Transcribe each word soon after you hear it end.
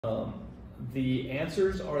The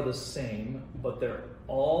answers are the same, but they're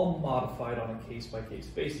all modified on a case-by-case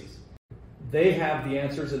basis. They have the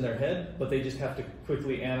answers in their head, but they just have to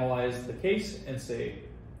quickly analyze the case and say,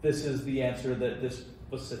 this is the answer that this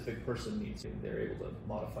specific person needs. And they're able to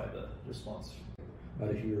modify the response.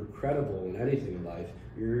 If you're credible in anything in life,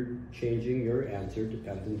 you're changing your answer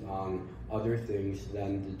dependent on other things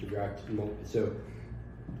than the direct. So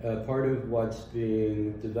part of what's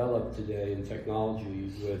being developed today in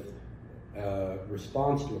technology with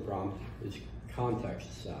response to a prompt is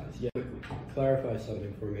context size. Yeah. Clarify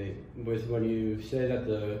something for me. When you say that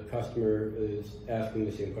the customer is asking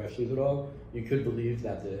the same questions at all, you could believe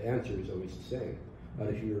that the answer is always the same. But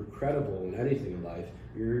if you're credible in anything in life,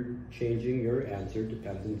 you're changing your answer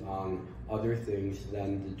dependent on other things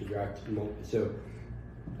than the direct. So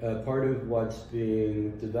part of what's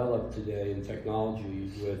being developed today in technology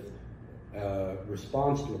with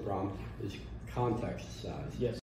response to a prompt is context size. Yes.